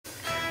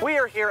We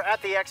are here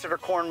at the Exeter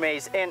Corn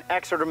Maze in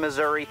Exeter,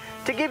 Missouri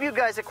to give you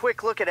guys a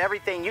quick look at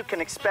everything you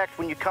can expect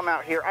when you come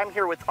out here. I'm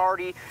here with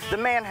Artie, the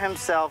man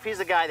himself. He's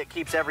the guy that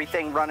keeps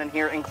everything running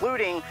here,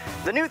 including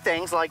the new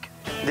things like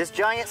this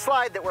giant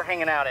slide that we're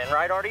hanging out in,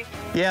 right, Artie?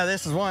 Yeah,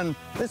 this is one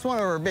of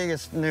our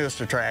biggest,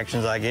 newest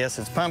attractions, I guess.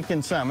 It's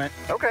Pumpkin Summit.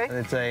 Okay.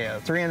 It's a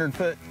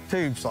 300-foot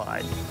tube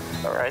slide.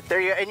 All right,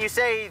 there you. And you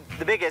say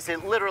the biggest.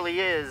 It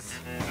literally is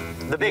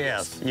the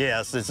biggest.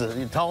 Yes, it's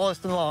the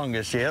tallest and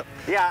longest, yep.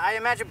 Yeah, I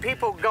imagine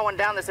people going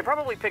down this, they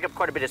probably pick up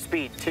quite a bit of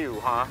speed too,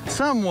 huh?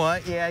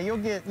 Somewhat, yeah. You'll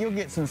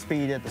get some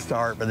speed at the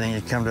start, but then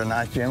you come to a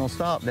nice gentle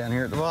stop down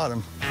here at the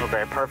bottom.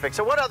 Okay, perfect.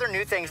 So what other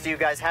new things do you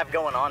guys have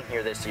going on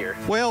here this year?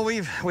 Well,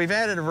 we've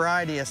added a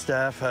variety of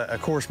stuff.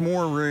 Of course,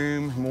 more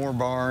room, more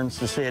barns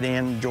to sit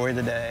in, enjoy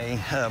the day,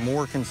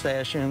 more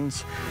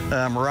concessions.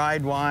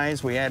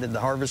 Ride-wise, we added the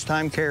Harvest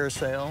Time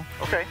Carousel.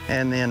 Okay.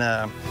 And then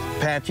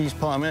Patchy's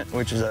Plummet,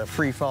 which is a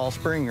free fall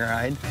spring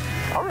ride.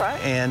 All right.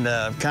 And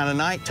kind of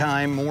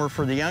nighttime, more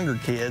for the younger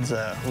kids.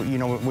 You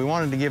know, we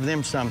wanted to give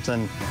them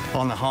something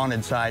on the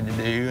haunted side to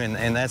do,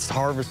 and that's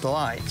Harvest of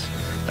Lights.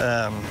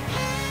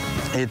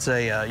 It's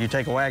you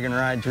take a wagon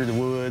ride through the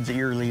woods,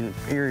 eerily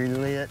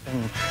lit,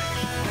 and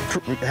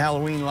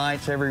Halloween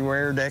lights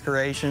everywhere,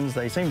 decorations.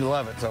 They seem to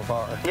love it so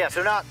far. Yeah,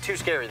 so not too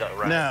scary though,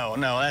 right? No,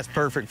 that's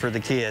perfect for the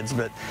kids.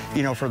 But,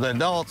 you know, for the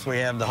adults, we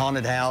have the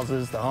haunted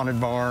houses, the haunted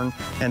barn,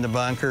 and the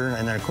bunker.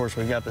 And then, of course,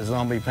 we've got the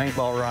zombie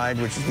paintball ride,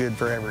 which is good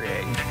for every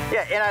age.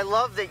 Yeah, and I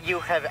love that you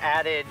have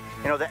added,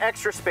 you know, the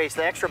extra space,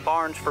 the extra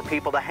barns for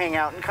people to hang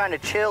out and kind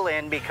of chill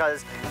in,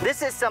 because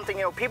this is something,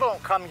 you know, people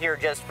don't come here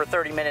just for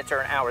 30 minutes or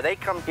an hour. They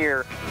come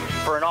here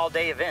for an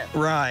all-day event.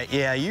 Right,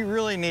 yeah. You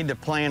really need to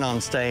plan on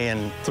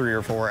staying 3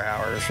 or 4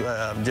 hours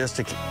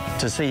just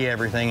to see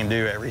everything and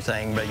do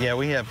everything. But, yeah,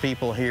 we have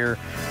people here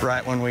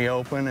right when we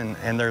open,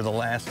 and they're the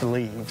last to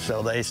leave,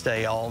 so they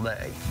stay all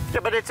day. Yeah,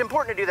 but it's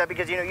important to do that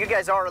because, you know, you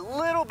guys are a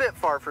little bit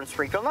far from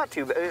Springfield, not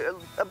too,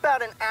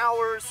 about an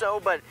hour or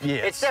so, but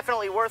yes, it's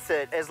definitely worth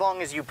it as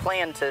long as you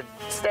plan to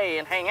stay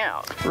and hang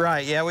out.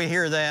 Right, yeah, we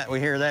hear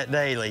that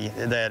daily,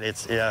 that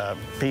it's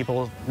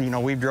people, you know,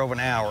 we've drove an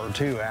hour,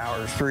 2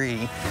 hours,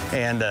 3,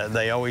 and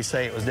they always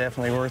say it was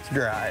definitely worth the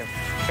drive.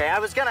 Okay, I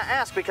was gonna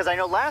ask because I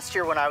know last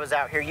year when I was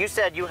out here, you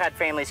said you had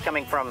families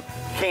coming from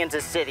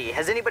Kansas City.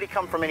 Has anybody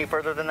come from any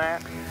further than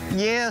that?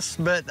 Yes,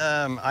 but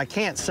I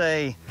can't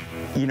say,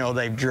 you know,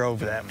 they've drove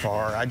that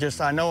far.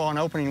 I know on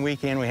opening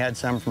weekend we had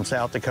some from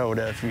South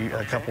Dakota,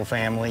 a couple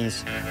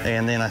families,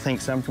 and then I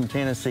think some from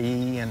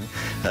Tennessee, and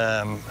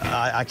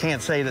I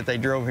can't say that they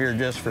drove here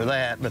just for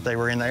that, but they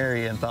were in the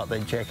area and thought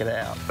they'd check it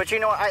out. But you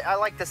know, I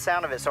like the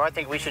sound of it, so I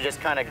think we should just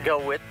kind of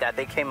go with that.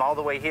 They came all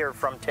the way here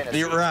from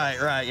Tennessee.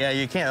 Right, yeah,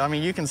 you can't, I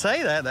mean, you can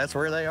say that, that's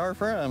where they are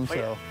from,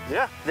 so.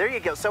 Yeah, there you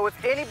go. So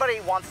if anybody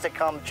wants to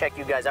come check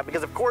you guys out,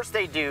 because of course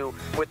they do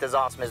with as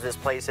awesome as this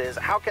place is,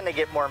 how can they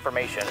get more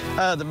information?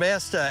 The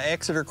best,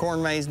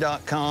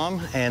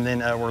 ExeterCornMaze.com, and then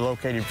we're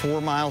located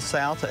 4 miles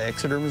south of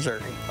Exeter,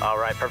 Missouri. All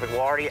right, perfect.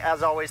 Well, Artie,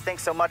 as always,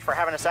 thanks so much for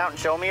having us out and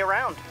showing me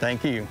around.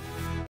 Thank you.